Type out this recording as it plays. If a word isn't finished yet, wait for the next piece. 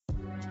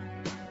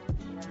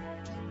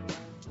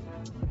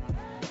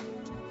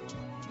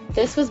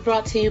This was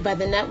brought to you by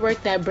the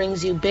network that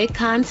brings you big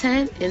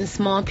content in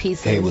small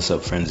pieces. Hey, what's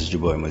up, friends? It's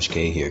your boy Mush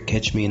K here.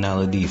 Catch me and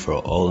Ali D for an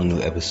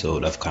all-new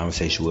episode of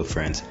Conversation with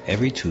Friends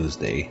every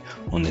Tuesday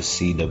on the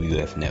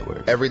CWF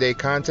network. Everyday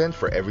content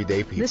for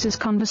everyday people. This is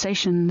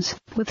Conversations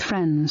with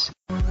Friends.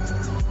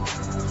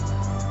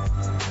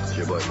 It's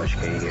your boy Mush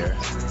K here.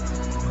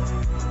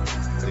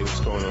 Hey, what's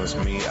going on? It's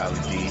me, Ali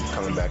D,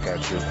 coming back at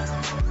you.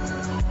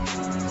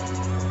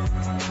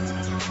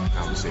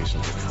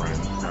 Conversations with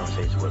Friends.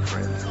 Conversations with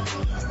Friends.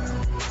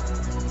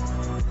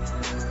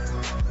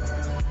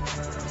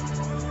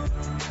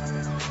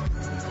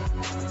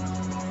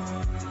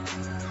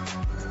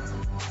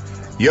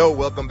 Yo,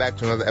 welcome back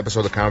to another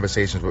episode of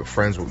Conversations with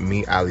Friends with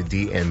me, Ali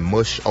D, and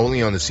Mush,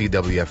 only on the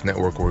CWF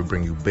network, where we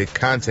bring you big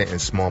content in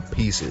small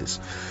pieces.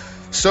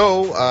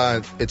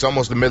 So, it's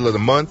almost the middle of the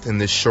month, in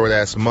this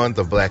short-ass month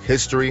of Black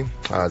History,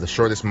 the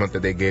shortest month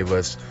that they gave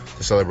us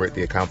to celebrate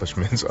the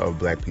accomplishments of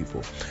Black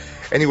people.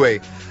 Anyway,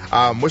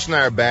 Mush and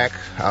I are back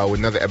with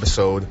another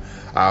episode.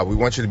 We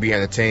want you to be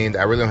entertained.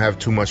 I really don't have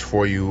too much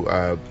for you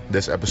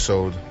this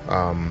episode,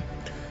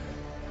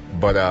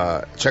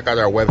 but check out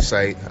our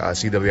website,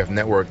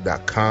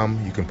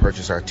 cwfnetwork.com. You can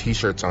purchase our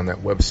t-shirts on that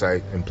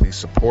website, and please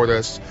support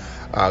us.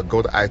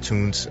 Go to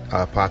iTunes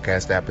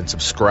podcast app and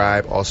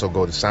subscribe. Also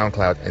go to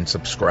SoundCloud and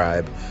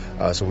subscribe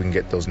so we can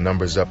get those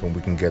numbers up and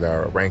we can get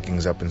our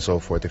rankings up and so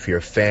forth. If you're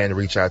a fan,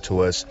 reach out to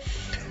us.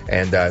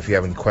 And if you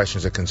have any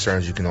questions or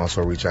concerns, you can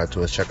also reach out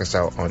to us. Check us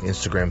out on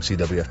Instagram,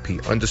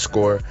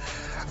 CWFP_.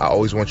 I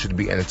always want you to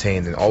be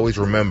entertained. And always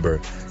remember,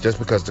 just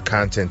because the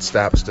content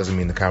stops doesn't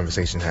mean the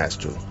conversation has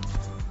to.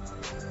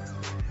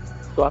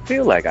 So I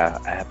feel like I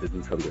have to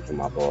do something for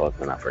my boss,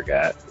 and I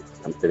forgot.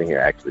 I'm sitting here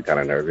actually kind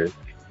of nervous.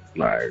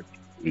 Like,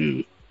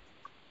 because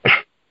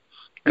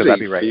I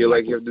be writing. You feel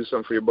like you have to do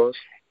something for your boss?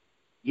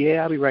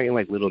 Yeah, I'll be writing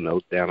like little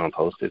notes down on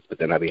Post-its, but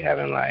then I'll be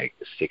having like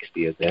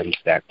 60 of them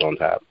stacked on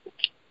top.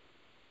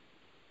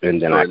 And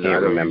then I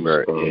can't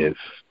remember if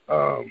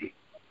I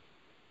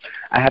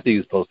have to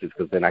use Post-its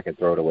because then I can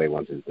throw it away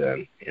once it's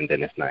done, and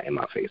then it's not in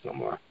my face no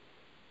more.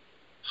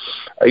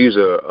 I use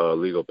a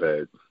legal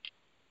pad.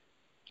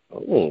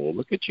 Oh,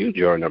 look at you,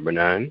 drawer number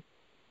 9.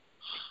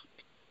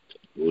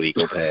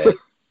 Legal pad.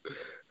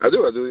 I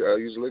do. I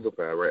use a legal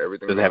pad. I write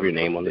everything. Does it have your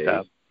name on the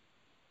top?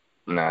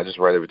 Nah, I just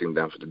write everything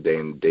down for the day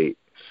and the date.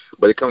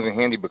 But it comes in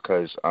handy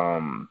because,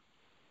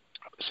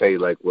 say,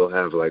 like, we'll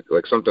have, like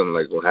something,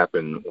 like, will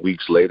happen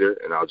weeks later,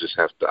 and I'll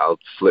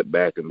flip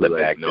back and be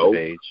like, no.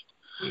 Page.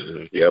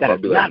 Mm-hmm. Yep, I'll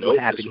be like, no. What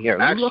happened here?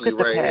 Look at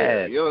the right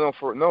pad. Here.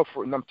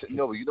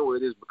 No, you know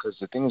what it is? Because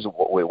the thing is,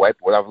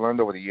 what I've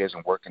learned over the years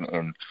and working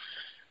in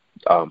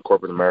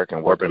corporate America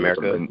and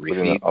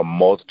within a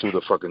multitude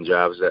of fucking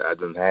jobs that I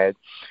done had,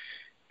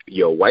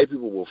 white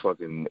people will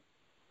fucking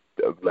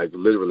like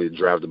literally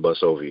drive the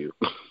bus over you.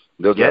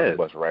 They'll drive the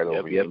bus right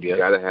over you. You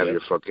gotta have your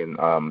fucking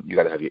you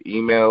gotta have your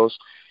emails.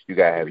 You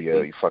gotta have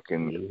your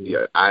fucking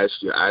your eyes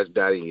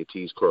dotted and your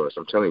T's crossed.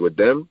 I'm telling you, with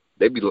them,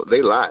 they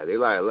lie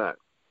a lot.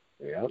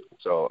 Yeah.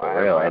 So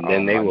and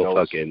then they will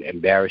fucking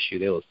embarrass you.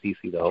 They will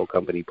CC the whole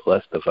company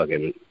plus the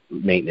fucking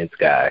maintenance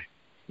guy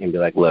and be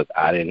like, "Look,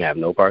 I didn't have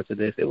no parts of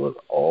this. It was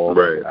all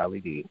Ali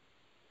D."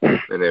 And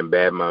then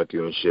badmouth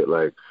you and shit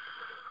like,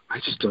 I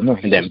just don't know.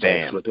 And then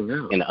bam,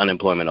 in the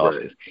unemployment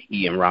office,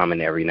 eating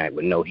ramen every night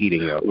with no heat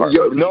in your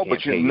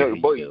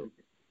apartment. But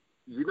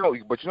you know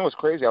what's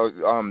crazy? I was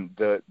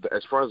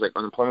as far as like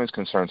unemployment is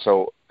concerned.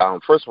 So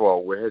first of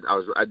all,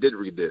 I did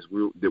read this.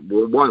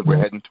 We're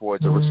heading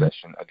towards a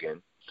recession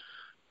again.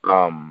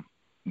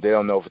 They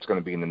don't know if it's going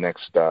to be in the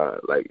next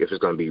if it's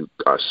going to be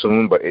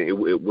soon, but it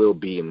will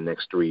be in the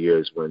next 3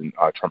 years when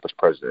Trump is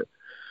president.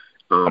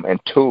 And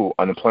 2,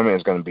 unemployment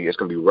is going to be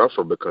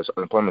rougher because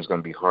unemployment is going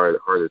to be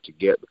harder to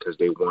get because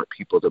they want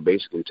people to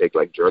basically take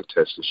like drug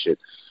tests and shit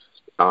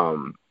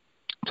to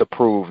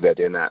prove that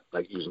they're not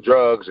like using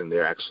drugs and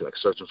they're actually like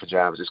searching for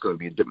jobs. It's going to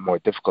be a bit more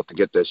difficult to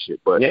get that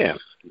shit. But that's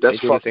they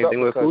do the same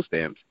thing with food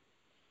stamps.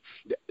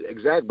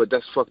 Exactly, but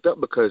that's fucked up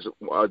because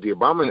the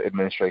Obama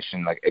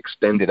administration like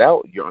extended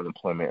out your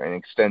unemployment and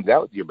extended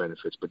out your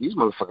benefits. But these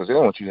motherfuckers, they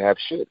don't want you to have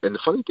shit. And the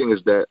funny thing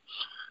is that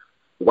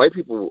white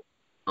people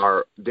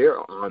they're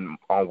on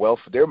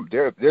welfare.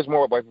 There's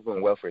more white people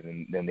on welfare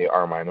than there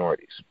are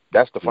minorities.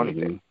 That's the funny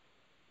thing.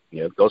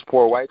 Yeah, those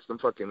poor whites, them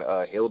fucking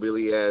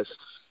hillbilly ass,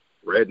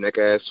 redneck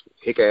ass,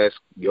 hick ass,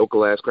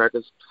 yokel ass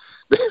crackers.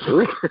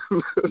 You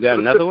got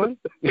another one?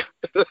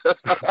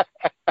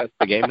 That's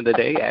the game of the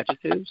day.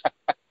 Adjectives.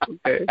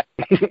 Okay.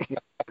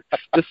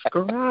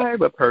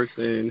 Describe a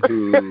person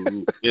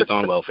who is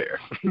on welfare.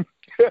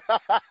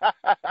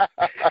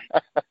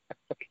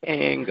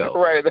 And go.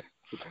 Right.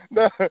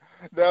 That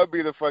would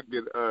be the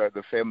fucking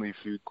the Family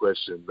Feud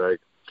question.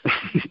 Like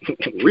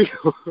we've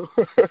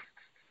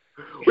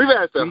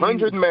asked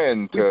 100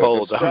 men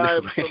to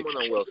describe someone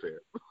on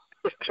welfare.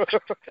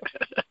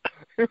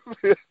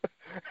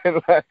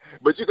 And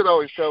but you could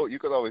always tell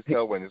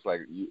when it's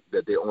like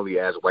that they only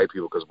ask white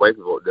people because white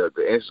people the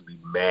answers be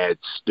mad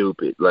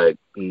stupid. Like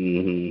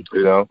you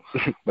know.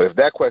 But if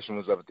that question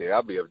was up there,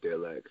 I'll be up there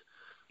like,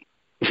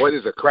 What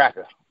is a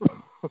cracker?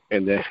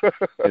 And then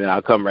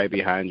I'll come right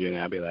behind you and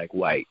I'll be like,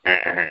 white.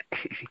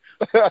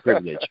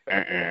 Privilege.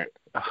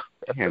 Oh,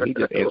 damn, he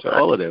just answered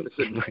all of them.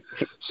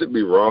 Should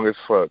be wrong as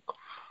fuck.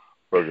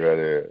 Fuck out of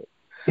here.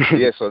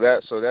 Yeah, so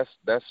that's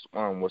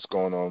what's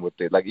going on with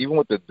it. Like, even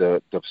with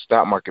the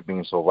stock market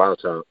being so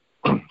volatile,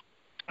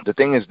 the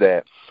thing is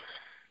that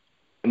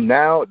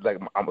now, like,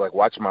 I'm like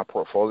watching my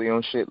portfolio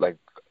and shit, like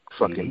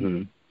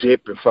fucking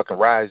dip and fucking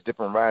rise, dip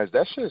and rise.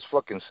 That shit is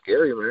fucking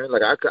scary, man.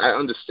 Like, I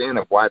understand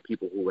of why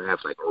people who have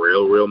like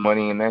real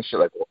money in that shit,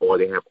 like, or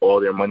they have all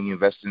their money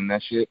invested in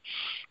that shit,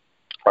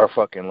 are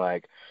fucking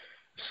like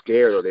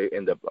scared, or they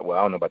end up, well,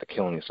 I don't know about the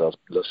killing yourself,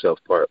 the self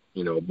part,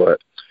 you know, but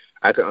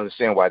I can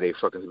understand why they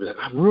fucking be like,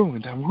 I'm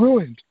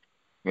ruined.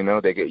 You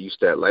know, they get used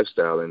to that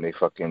lifestyle and they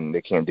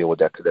can't deal with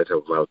that type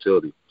of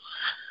volatility.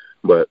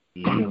 But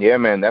yeah,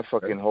 man, that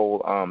fucking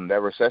whole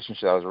that recession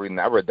shit I was reading,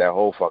 I read that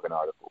whole fucking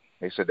article.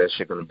 They said that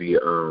shit gonna be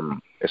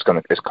it's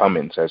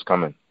coming. So it's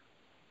coming.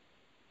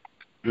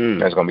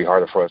 And it's gonna be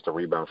harder for us to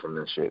rebound from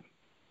that shit.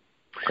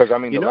 Because I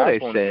mean,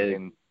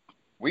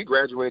 we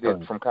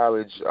graduated from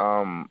college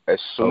as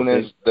soon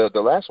as the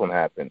last one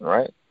happened,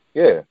 right?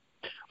 Yeah.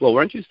 Well,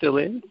 weren't you still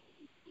in?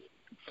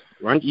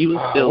 Weren't you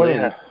still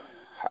in?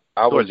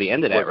 Towards the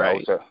end of that,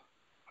 right?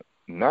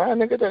 Nah,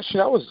 nigga, that shit.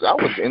 I was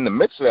in the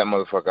midst of that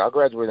motherfucker. I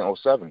graduated in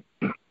 2007.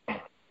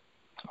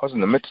 I was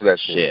in the midst of that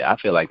shit. Shit, I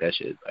feel like that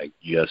shit like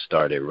just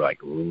started like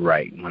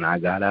right when I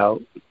got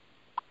out,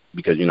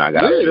 because you know I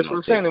got out. Yeah, that's what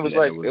I'm saying. It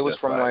was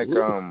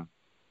from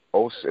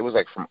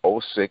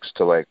 2006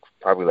 to like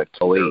probably like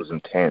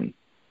 2010.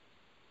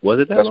 Was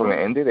it that That's long? when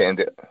it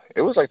ended.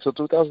 It was like till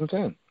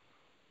 2010.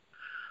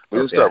 We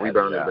didn't start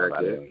rebounding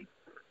back then.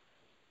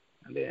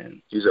 And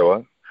then you said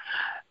what?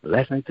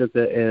 Last night took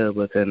the L,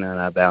 but then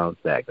I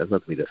bounced back. That's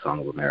supposed to be the song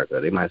of America.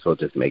 They might as well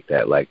just make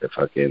that like the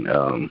fucking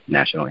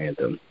national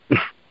anthem.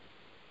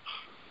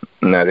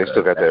 Nah, they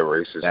still got that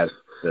racist. That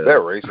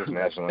racist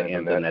national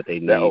anthem that they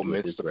need. That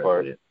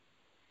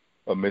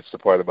omits the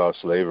part about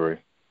slavery.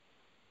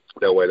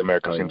 That white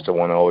America seems to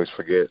want to always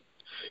forget.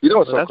 You know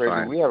what's so crazy?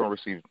 Fine. We haven't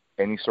received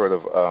any sort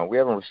of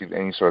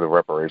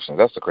reparations.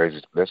 That's the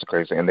crazy.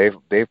 And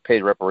they've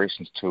paid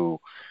reparations to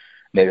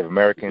Native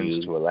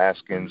Americans, to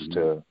Alaskans,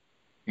 to,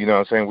 you know what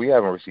I'm saying? We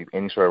haven't received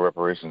any sort of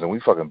reparations, and we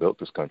fucking built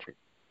this country.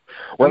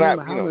 Well,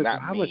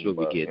 how much would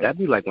we get? That'd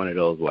be like one of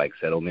those like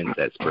settlements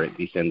that Sprint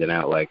be sending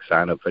out, like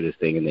sign up for this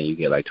thing, and then you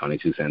get like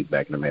 22 cents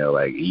back in the mail.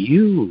 Like,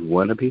 you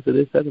want a piece of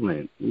this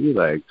settlement? You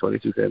like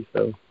 22 cents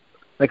though.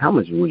 Like, how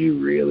much would you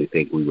really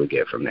think we would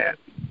get from that?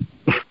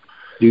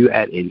 Do you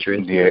add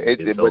interest? Yeah, but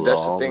that's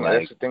the thing. Like,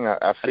 that's the thing.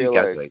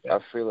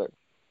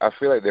 I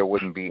feel like there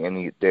wouldn't be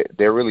any.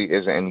 There really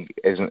isn't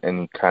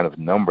any kind of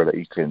number that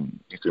you can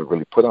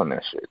really put on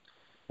that shit.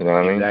 You know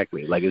what I mean?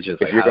 Exactly. Like, it's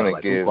just if you're gonna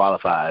give, who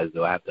qualifies?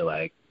 Do I have to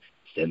like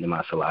send in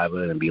my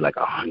saliva and be like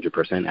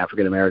 100%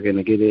 African American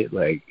to get it?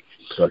 Like,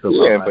 so but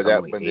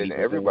then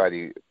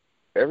everybody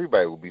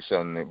will be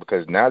selling it,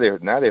 because now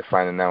they're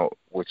finding out,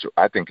 which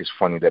I think is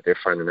funny, that they're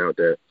finding out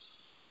that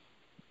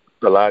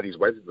a lot of these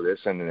white people, they're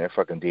sending their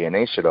fucking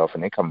DNA shit off,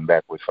 and they coming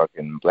back with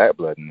fucking black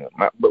blood in them.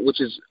 But which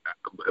is,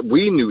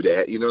 we knew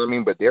that, you know what I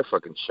mean? But they're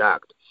fucking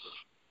shocked.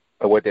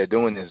 And what they're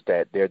doing is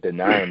that they're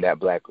denying that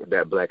black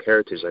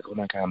heritage. Like, oh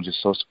my God, I'm just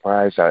so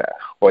surprised,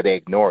 or they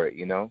ignore it,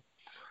 you know.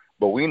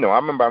 But we know. I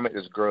remember I met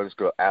this girl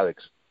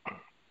Alex,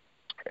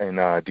 in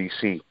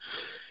D.C.,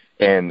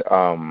 and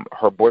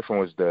her boyfriend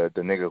was the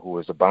nigga who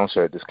was the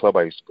bouncer at this club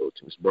I used to go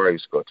to, this bar I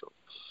used to go to.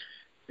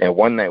 And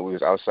one night we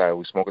was outside, we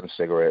was smoking a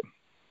cigarette.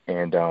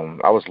 And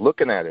I was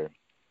looking at her,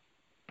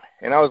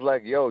 and I was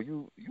like, yo,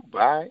 you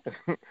bi?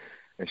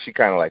 And she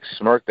kind of like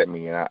smirked at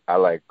me, and I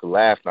like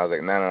laughed, and I was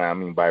like, no, I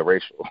mean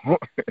biracial.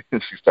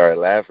 And she started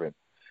laughing.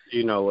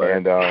 You know what?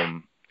 And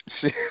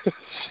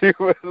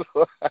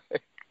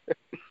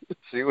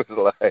she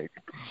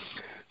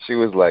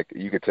was like,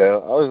 you could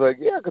tell? I was like,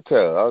 yeah, I could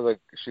tell. I was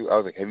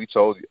like, have you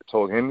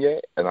told him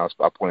yet? And I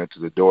pointed to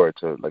the door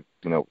to, like,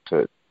 you know,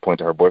 to point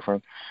to her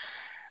boyfriend.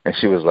 And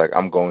she was like,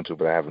 I'm going to,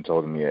 but I haven't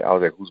told him yet. I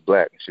was like, who's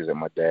black? And she was like,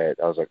 my dad.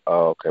 I was like,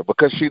 oh, okay.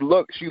 Because she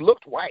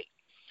looked white.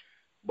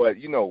 But,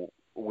 you know,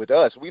 with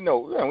us, we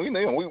know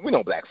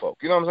black folk.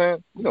 You know what I'm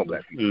saying? We know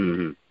black people.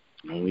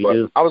 Mm-hmm. We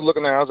do. I was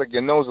looking at her, I was like,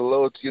 your nose a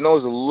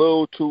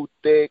little too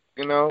thick,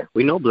 you know?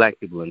 We know black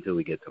people until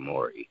we get to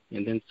Maury.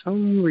 And then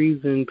some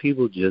reason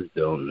people just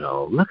don't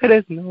know. Look at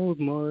his nose,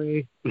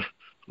 Maury.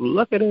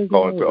 Look at his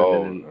nose.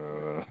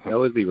 That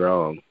would be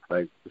wrong.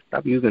 Like,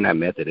 stop using that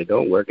method. It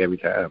don't work every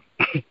time.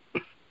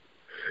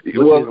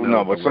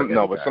 But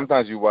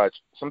sometimes you watch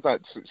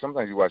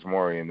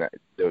Maury, and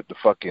the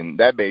fucking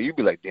that baby, you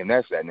be like, damn,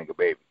 that's that nigga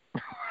baby.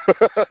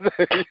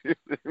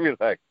 you be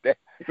like,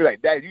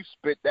 Dad, you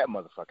spit that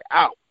motherfucker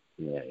out.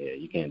 Yeah,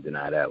 you can't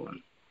deny that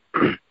one.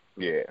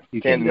 Yeah,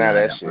 you can't deny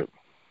that shit.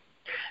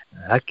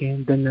 I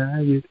can't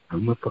deny it.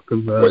 I'm a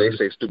fucking brother. Well, they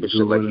say stupid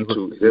shit like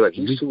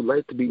he's too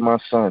light to be my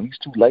son. He's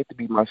too light to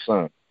be my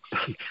son.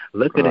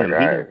 Look at him. He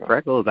has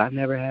freckles. I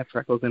never had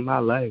freckles in my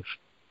life.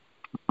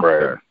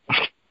 Right.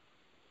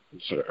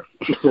 Sure.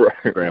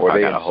 Right. Grandpa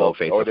got a whole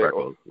face of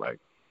freckles. Like,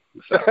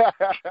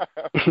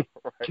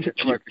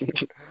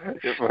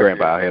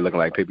 Grandpa out here looking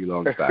like Pippi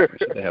Longstocking.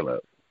 Shut the hell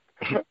up.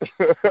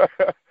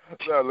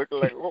 No, looking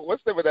like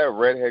what's the name of that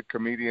redhead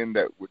comedian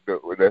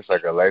that's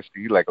like a light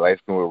skin? He like light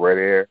skin with red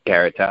hair.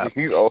 Carrot Top.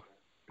 He's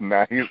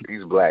black,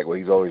 but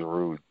he's always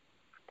rude.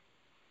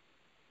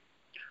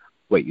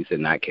 Wait, you said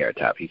not Carrot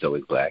Top? He's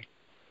always black.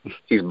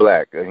 He's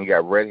black and he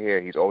got red hair.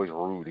 He's always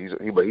rude.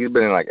 But he's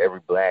been in like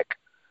every black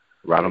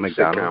Ronald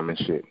McDonald sitcom and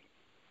shit.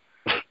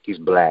 He's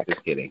black.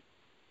 Just kidding.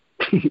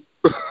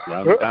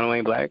 Ronald McDonald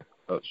ain't black?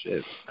 Oh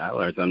shit! I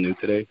learned something new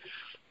today.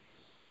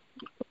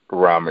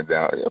 Ronald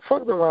McDonald. Yeah,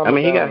 fuck the Ronald. I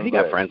mean, he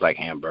got friends like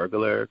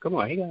Hamburglar. Come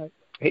on,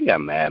 he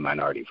got mad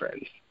minority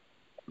friends.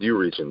 You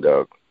reaching,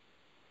 dog?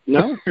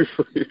 No. You're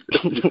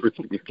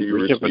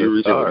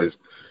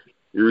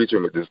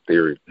reaching with this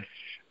theory.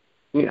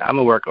 Yeah, I'm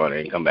gonna work on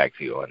it and come back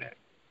to you on that.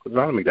 Because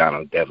Ronald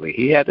McDonald definitely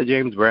he had the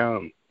James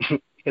Brown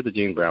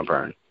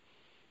burn.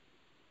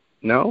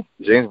 No,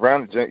 James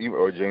Brown had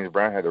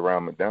the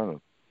Ronald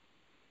McDonald.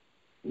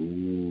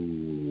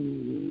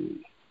 Ooh.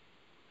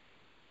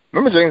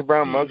 Remember James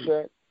Brown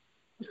mugshot?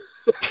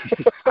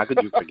 How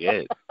could you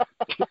forget?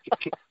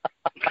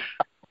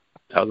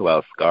 Talk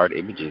about scarred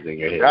images in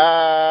your head.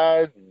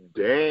 God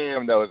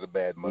damn, that was a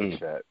bad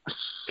mugshot.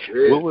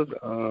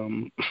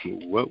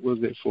 What was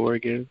it for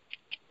again?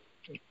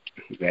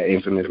 That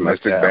infamous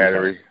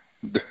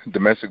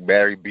domestic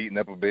battery beating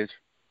up a bitch.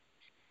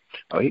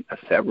 Oh, he got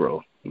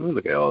several. Let me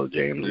look at all the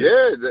James.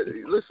 Yeah,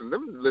 listen,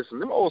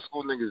 them old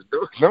school niggas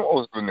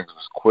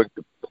was quick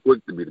to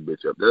beat a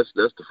bitch up. That's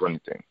the funny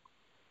thing.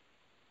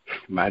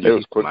 Imagine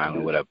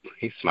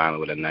he's smiling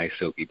with a nice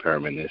silky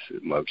perm in this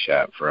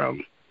mugshot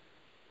from.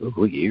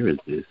 What year is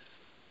this?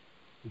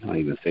 I don't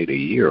even say the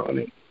year on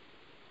it.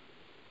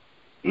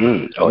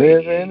 Oh,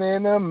 Living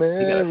in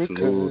America. He got a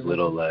smooth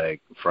little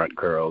like front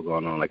curl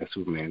going on like a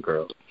Superman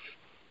curl.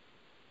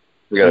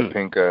 We got a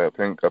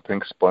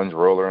pink sponge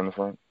roller in the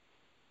front.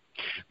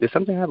 Did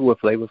something happen with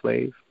Flavor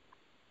Flav?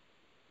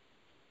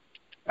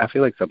 I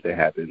feel like something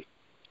happened.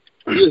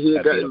 Yeah, he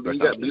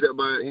got beat up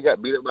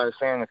by a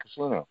fan in the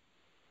casino.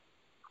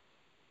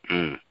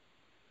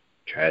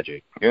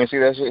 Tragic. You didn't see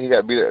that shit? He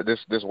got beat up.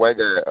 This white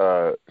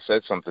guy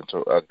said something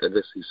to. I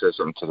guess he said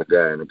something to the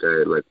guy, and the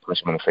guy like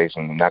punched him in the face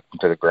and knocked him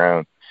to the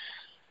ground.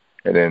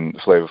 And then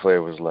Flavor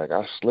Flav was like,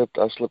 "I slipped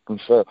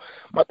and fell."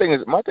 My thing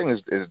is,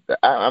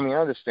 I mean,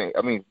 I understand.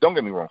 I mean, don't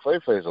get me wrong.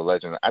 Flavor Flav is a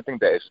legend. I think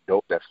that it's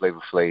dope that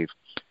Flavor Flav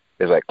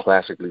is like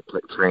classically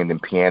trained in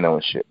piano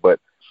and shit. But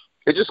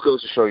it just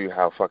goes to show you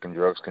how fucking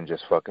drugs can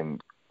just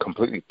fucking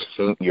completely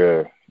taint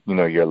your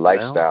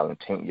lifestyle and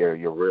taint your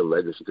real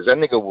legacy. Because that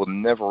nigga will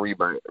never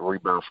rebound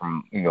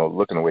from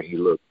looking the way he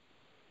looked.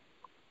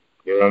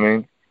 You know what I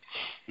mean?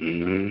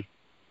 Mm-hmm.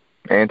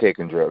 And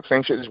taking drugs.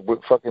 Same shit as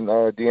with fucking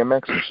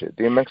DMX and shit.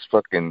 DMX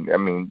fucking. I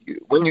mean,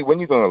 when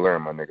you gonna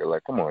learn, my nigga?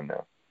 Like, come on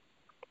now.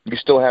 You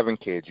still having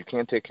kids. You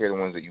can't take care of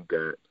the ones that you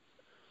got.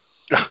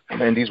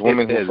 And these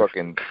women who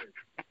fucking.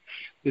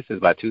 This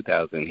is by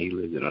 2000. He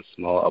lived in a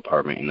small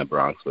apartment in the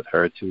Bronx with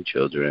her 2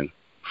 children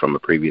from a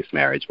previous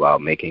marriage while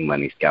making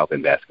money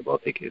scalping basketball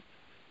tickets.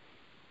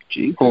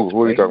 Jesus.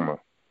 Who are you talking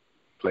about?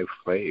 Flavor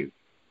Flav.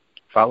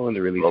 Following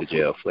the release of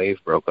jail,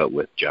 Flav broke up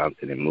with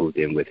Johnson and moved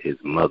in with his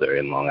mother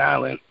in Long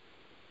Island.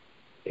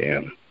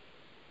 Damn.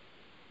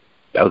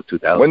 That was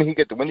 2000. When did he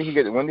get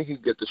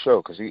the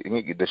show? Because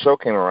the show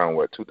came around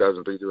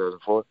 2003,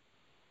 2004.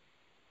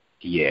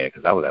 Yeah,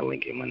 because I was at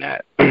Lincoln when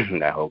that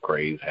that whole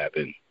craze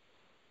happened.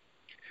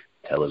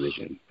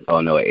 Television. Oh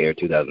no, it aired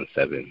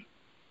 2007.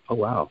 Oh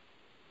wow,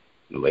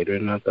 later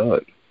than I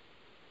thought.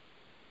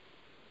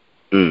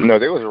 No,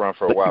 they was around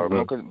for a while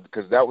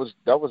because that was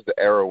the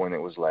era when it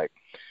was like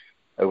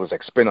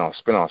spin-off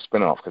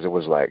because it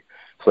was like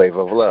Flavor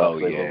of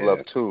Love, Flavor of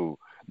Love 2,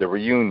 The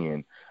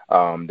Reunion.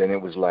 Then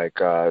it was like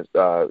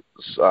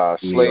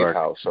Slave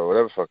House or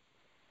whatever the fuck.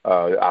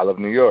 I Love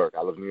New York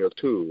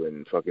 2,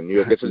 and fucking New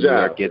York Gets a Job. New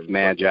York Gets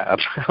Mad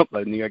Jobs.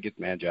 Like New York Gets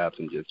Mad Jobs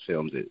and just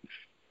films it.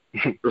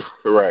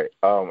 Right.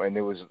 And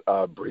it was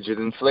Bridget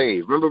and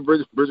Flav. Remember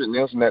Bridget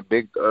Nielsen, that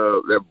big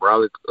that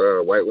brolic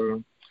white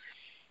woman?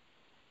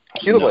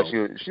 She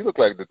looked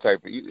like the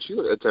type of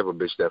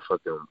bitch that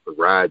fucking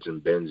rides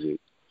and bends it.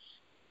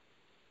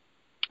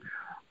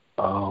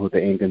 Oh,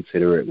 the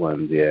inconsiderate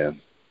ones, yeah.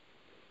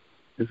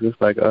 It's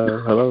just like,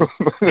 hello.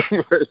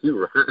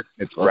 You're right.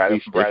 It's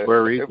right for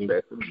a reason.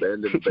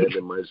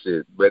 Bending my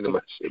shit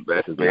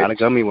back. It's not a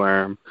gummy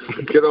worm.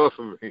 Get off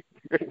of me.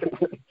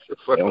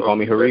 They don't call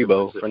me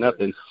Haribo for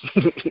nothing.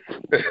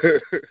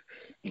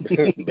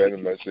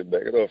 Bending my shit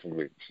back. Get off of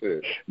me.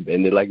 Shit.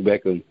 Bend it like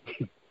Beckham.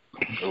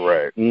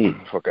 Right.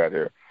 Fuck out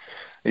here.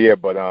 Yeah,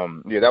 but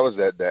that was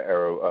that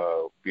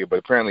era. But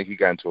apparently he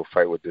got into a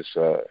fight with this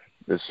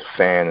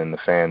fan, and the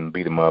fan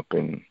beat him up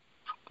and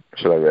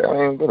shit like that. I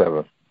mean,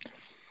 whatever.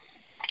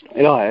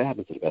 You know, it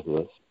happens to the best of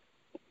us.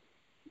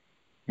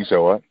 You said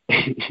what?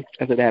 I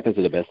said it happens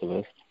to the best of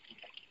us.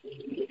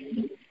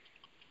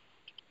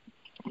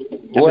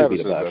 What happens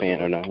to the best? A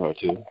fan or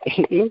two.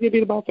 You get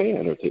beat by a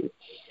fan or two.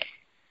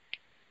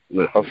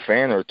 A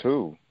fan or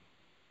two.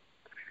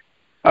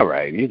 All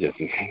right, you just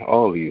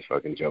all these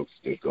fucking jokes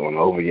just going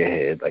over your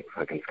head like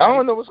fucking. I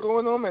don't know what's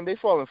going on, man. They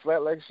falling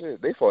flat like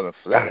shit. They falling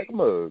flat like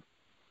mud.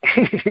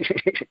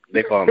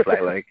 They falling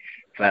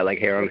flat like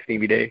hair on a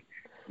steamy day.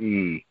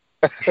 Mind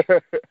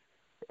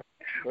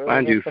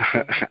you,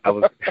 I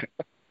was.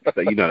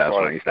 So you know that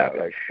was funny stuff.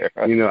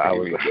 You know I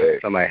was.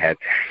 Somebody had.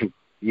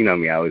 You know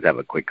me, I always have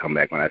a quick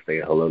comeback when I say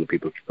hello to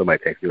people.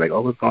 Somebody texts me like,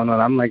 "Oh, what's going on?"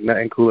 I'm like,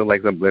 nothing cooler,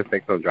 like some bliss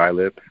sex on dry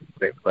lips.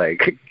 They're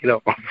like, get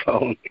off my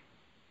phone.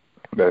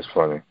 That's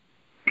funny.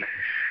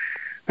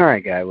 All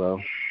right, guy.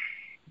 Well,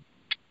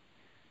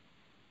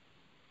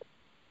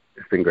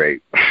 it's been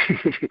great.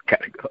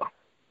 Gotta go.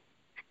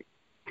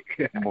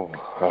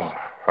 All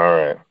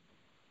right.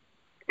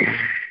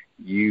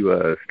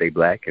 You stay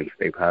black and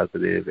stay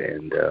positive,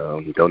 and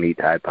don't eat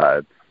Tide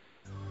Pods.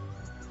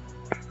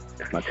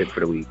 That's my tip for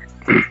the week.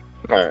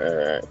 All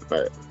right.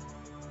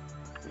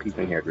 Peace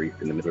and hair grease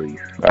in the Middle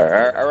East. All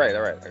right.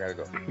 I gotta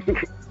go.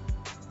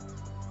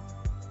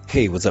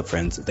 Hey, what's up,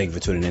 friends? Thank you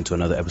for tuning in to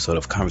another episode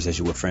of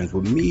Conversation with Friends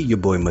with me, your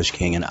boy Mush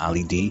King and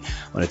Ali D.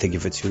 I want to thank you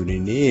for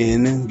tuning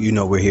in. You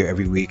know we're here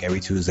every week, every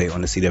Tuesday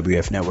on the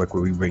CWF network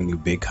where we bring you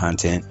big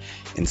content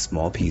in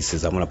small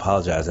pieces. I want to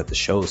apologize that the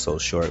show is so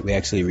short. We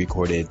actually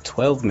recorded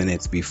 12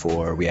 minutes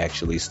before we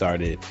actually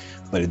started,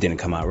 but it didn't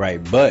come out right.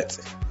 But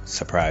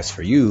surprise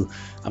for you,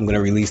 I'm going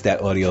to release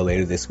that audio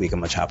later this week. I'm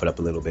going to chop it up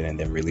a little bit and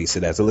then release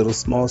it as a little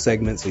small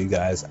segment so you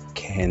guys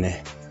can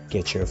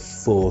get your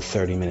full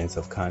 30 minutes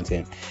of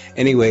content.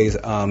 Anyways,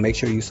 make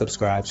sure you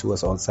subscribe to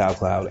us on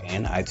SoundCloud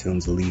and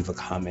iTunes. Leave a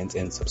comment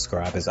and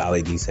subscribe, as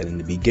Ali D said in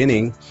the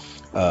beginning.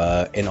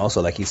 And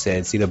also, like he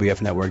said,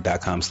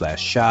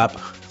 cwfnetwork.com/shop,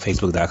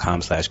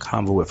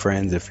 facebook.com/convo with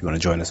friends. If you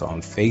want to join us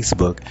on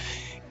Facebook,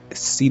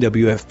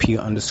 CWFP_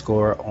 on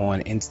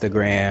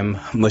Instagram,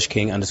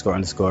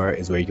 mushking_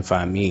 is where you can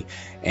find me.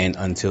 And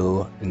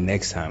until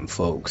next time,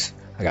 folks,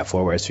 I got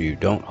 4 words for you.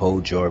 Don't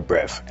hold your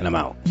breath, and I'm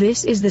out.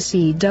 This is the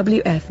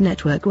CWF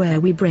network where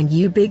we bring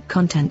you big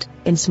content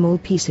in small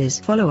pieces.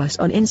 Follow us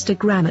on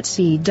Instagram at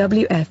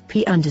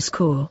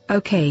CWFP_.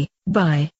 Okay, bye.